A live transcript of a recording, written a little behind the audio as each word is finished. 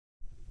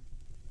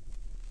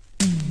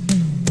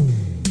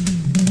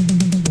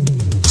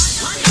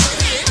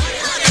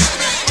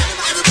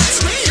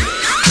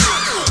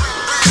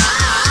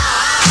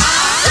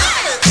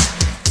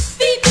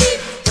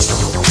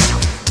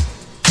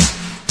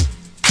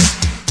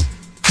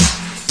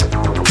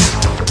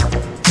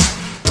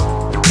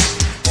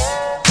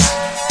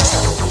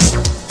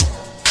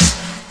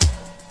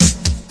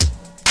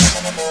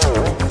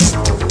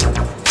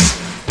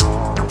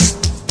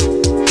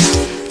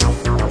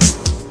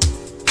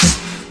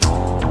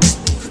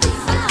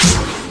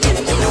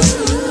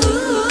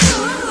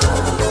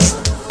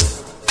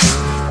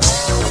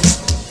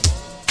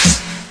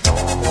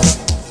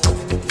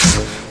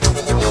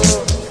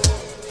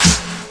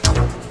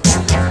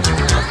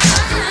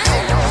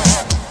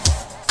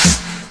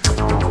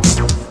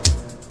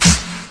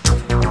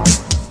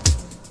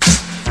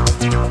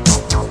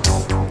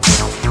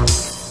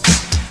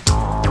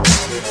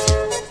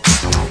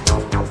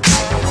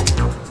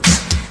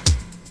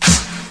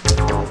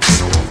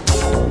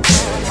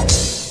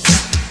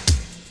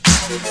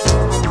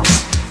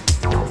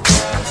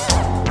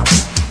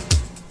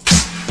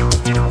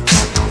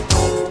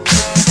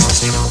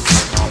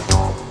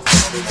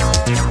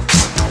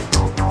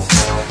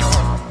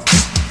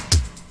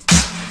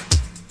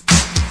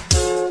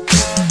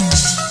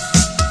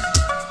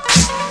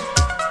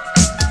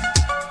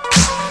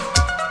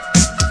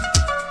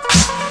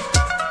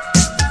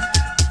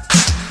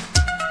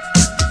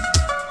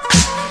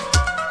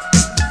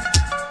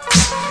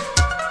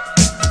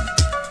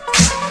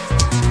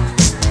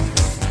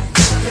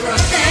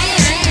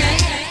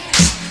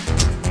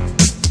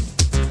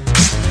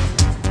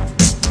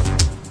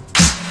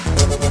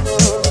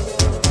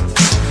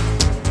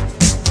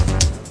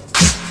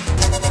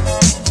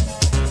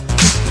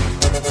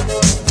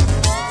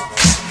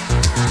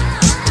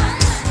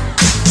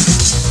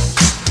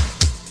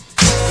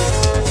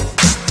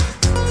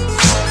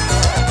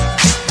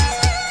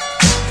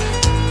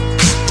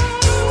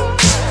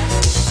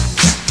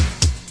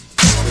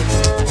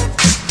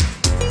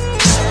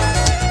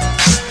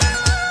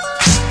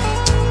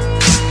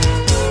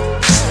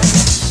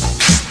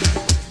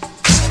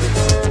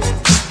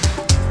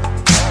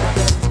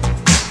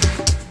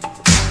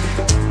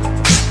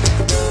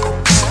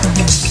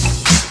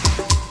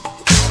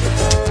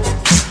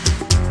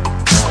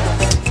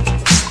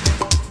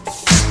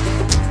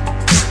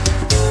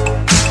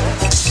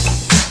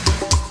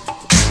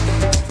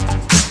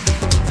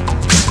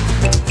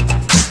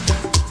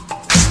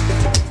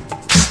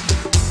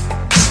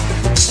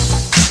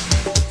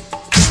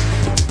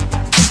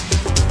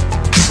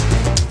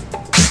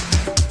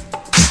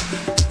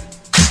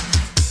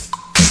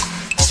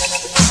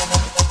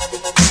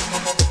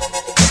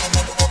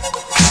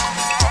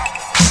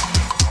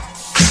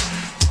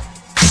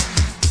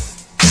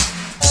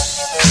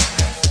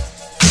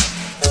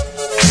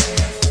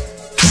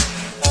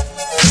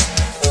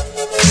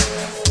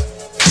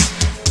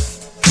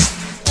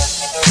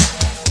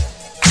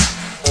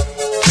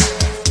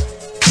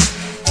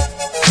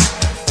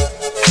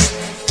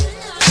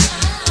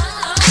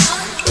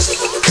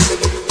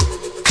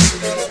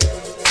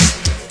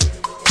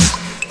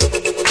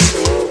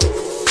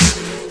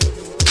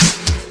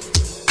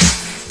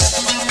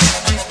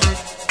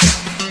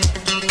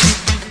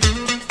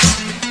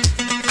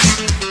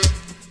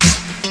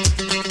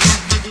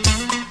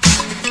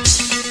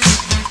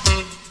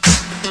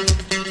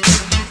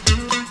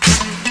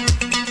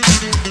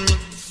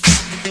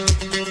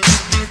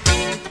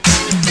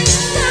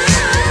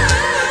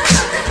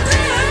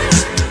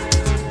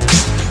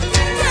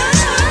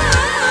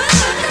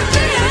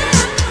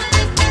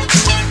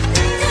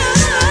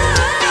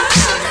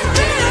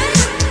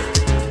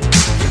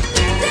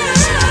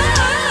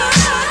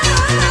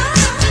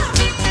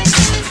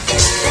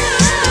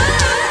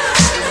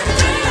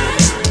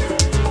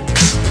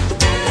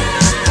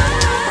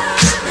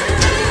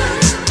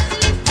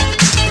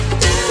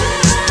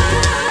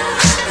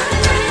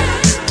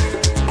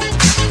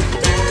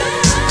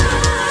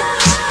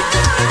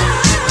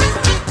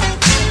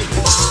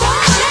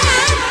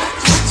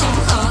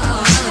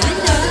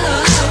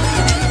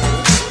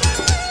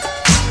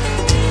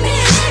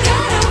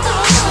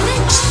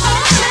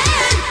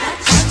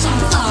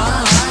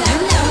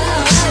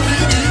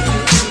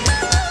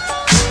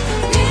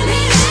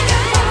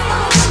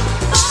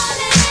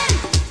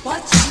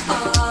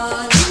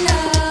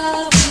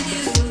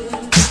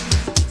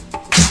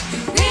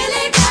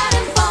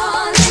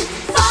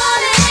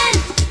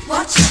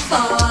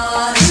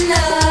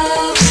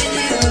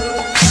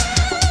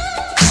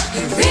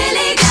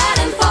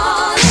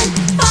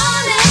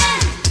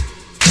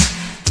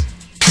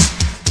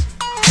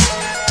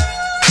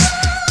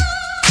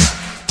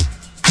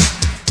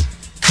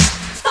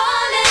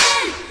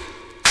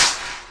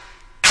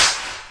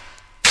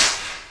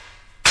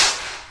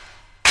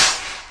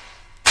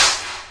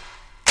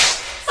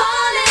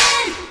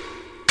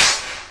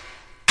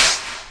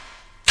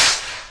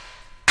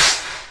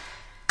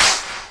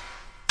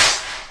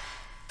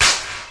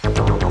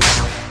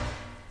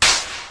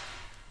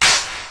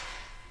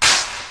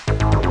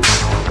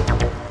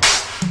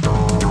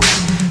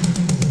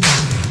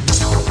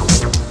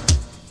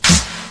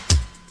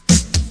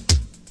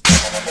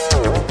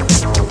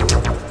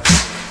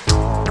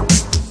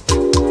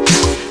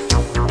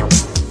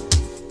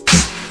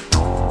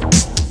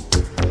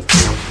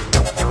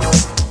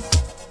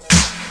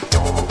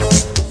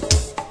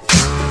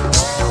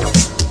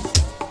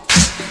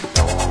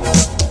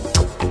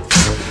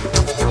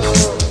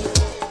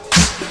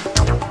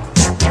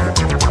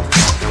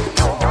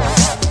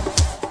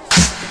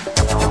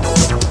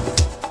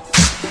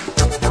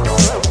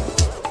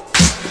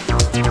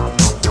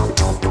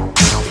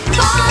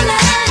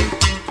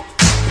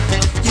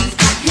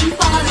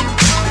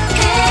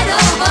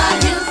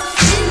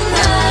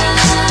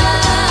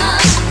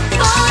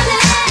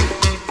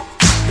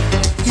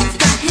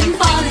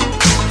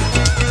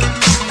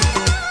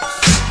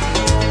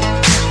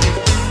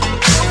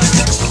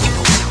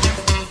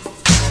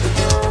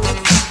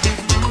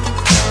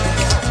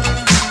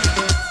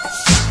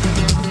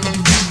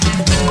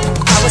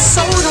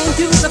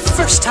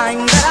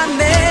morning that I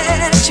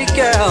met you,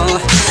 girl.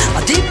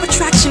 A deep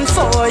attraction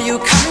for you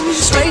coming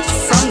straight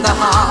from the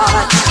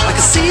heart. I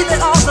could see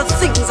that all the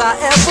things I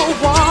ever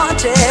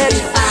wanted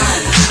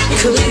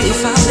could be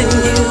found in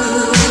you.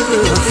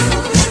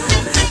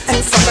 And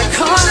from the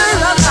corner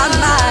of my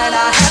mind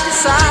I have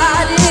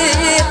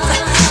decided,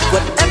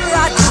 whatever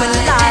I do in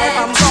life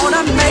I'm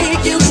gonna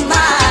make you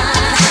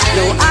mine.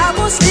 No, I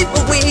won't sleep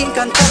a wink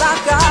until I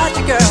got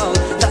you, girl.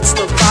 That's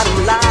the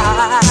bottom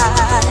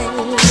line.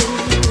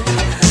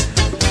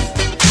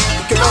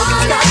 Girl, you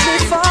got me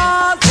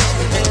falling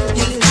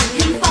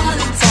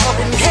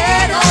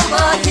head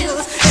over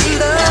heels in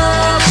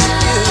love with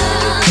you.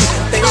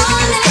 Baby,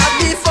 you got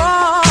me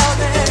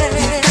falling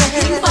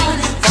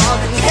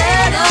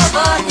head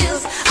over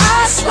heels.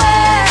 I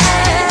swear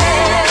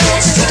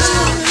it's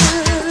true,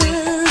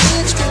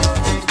 it's true.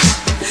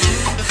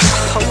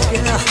 Oh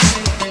yeah.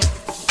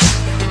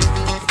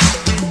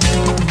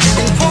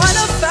 In point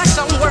of fact,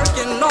 I'm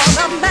working on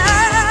a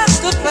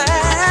master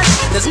plan.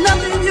 There's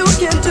nothing you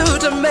can do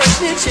to make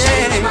me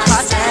change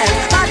my stand.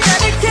 My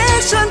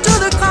dedication to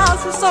the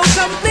cause is so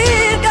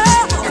complete,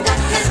 girl.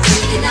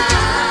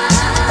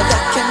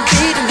 That can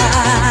be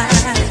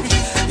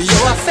denied.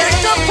 Your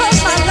effect upon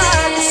my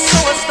life is so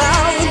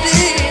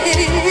astounding.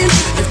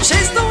 You've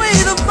chased away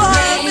the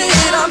boy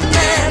made a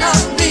man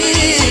of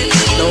me.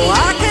 No, I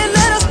can't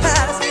let us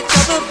pass each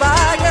other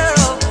by,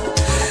 girl,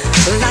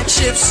 like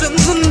ships in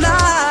the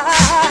night.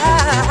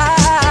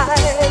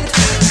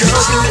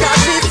 Girl, you got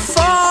me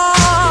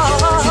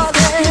falling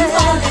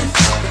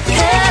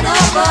head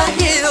over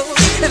heels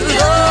in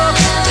love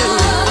with you.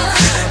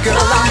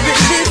 Girl, I'm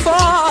really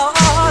falling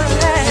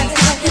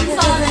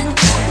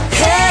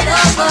head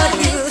over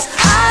heels.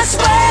 I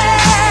swear,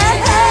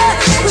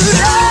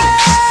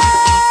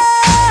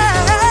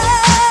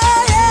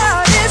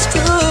 yeah, it's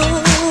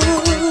true,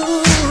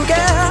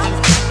 girl.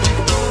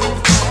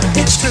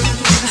 It's true.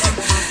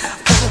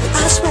 Oh,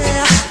 I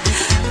swear,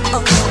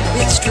 oh,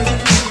 it's true.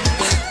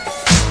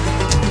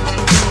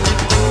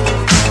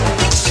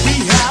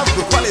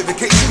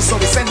 So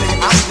we're sending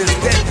out this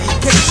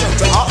dedication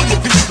to all you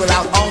people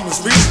out on the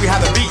streets. We have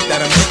a beat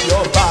that'll make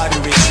your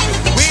body weak.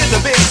 We're the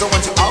BIZ, I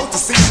want you all to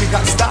see. We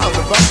got style,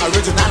 the fun,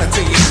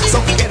 originality. So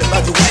forget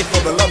about your wife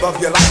or the love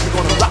of your life. We're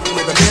gonna rock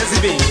with the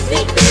BIZ.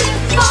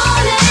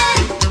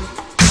 Falling.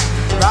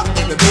 Rock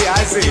with the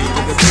BIZ,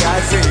 with the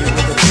BIZ,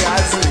 with the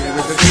BIZ,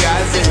 with the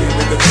BIZ,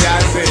 with the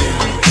BIZ.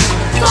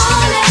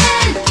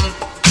 Falling.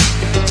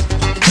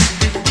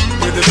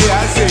 With the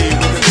BIZ,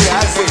 with the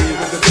BIZ,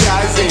 with the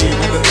BIZ,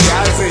 with the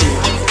BIZ.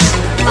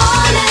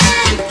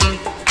 Falling,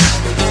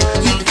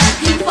 you got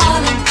me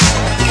falling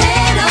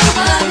head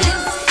over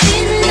heels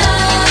in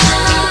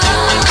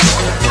love.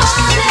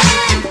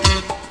 Falling,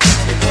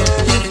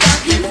 you got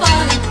me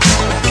falling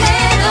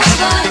head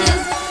over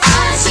heels. I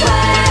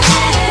swear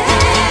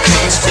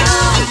it's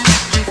true.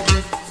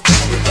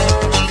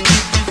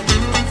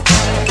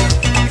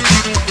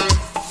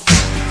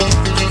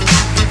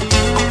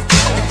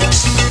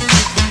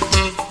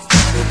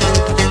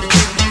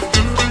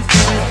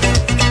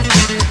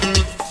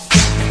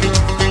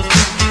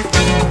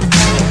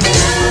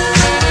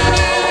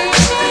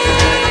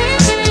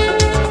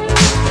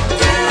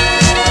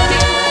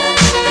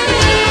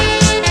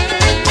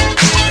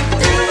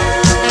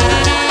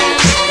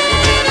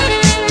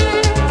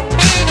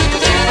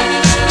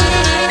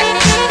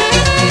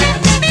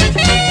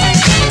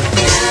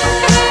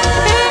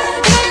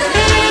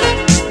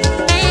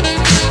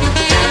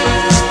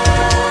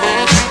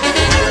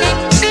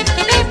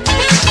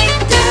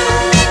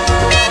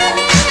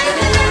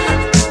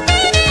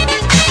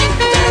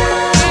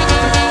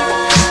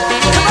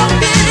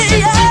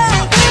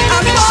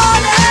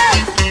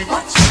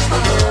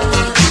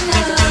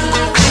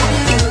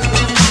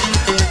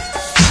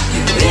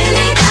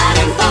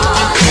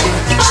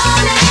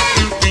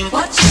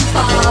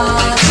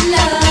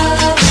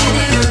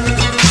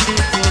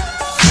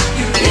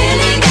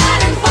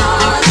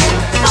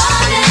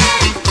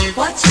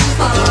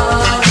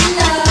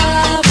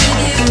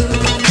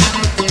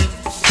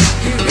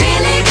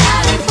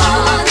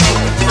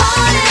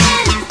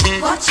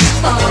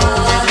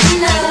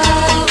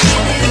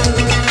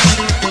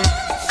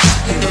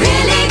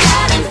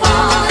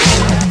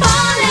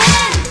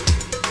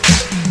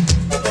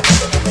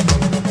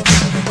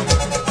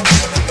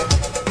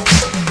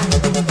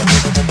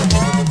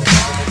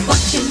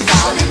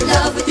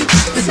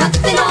 There's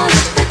nothing on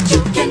it that you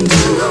can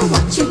do.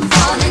 Watch him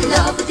fall in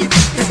love with you.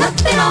 There's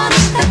nothing on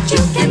it.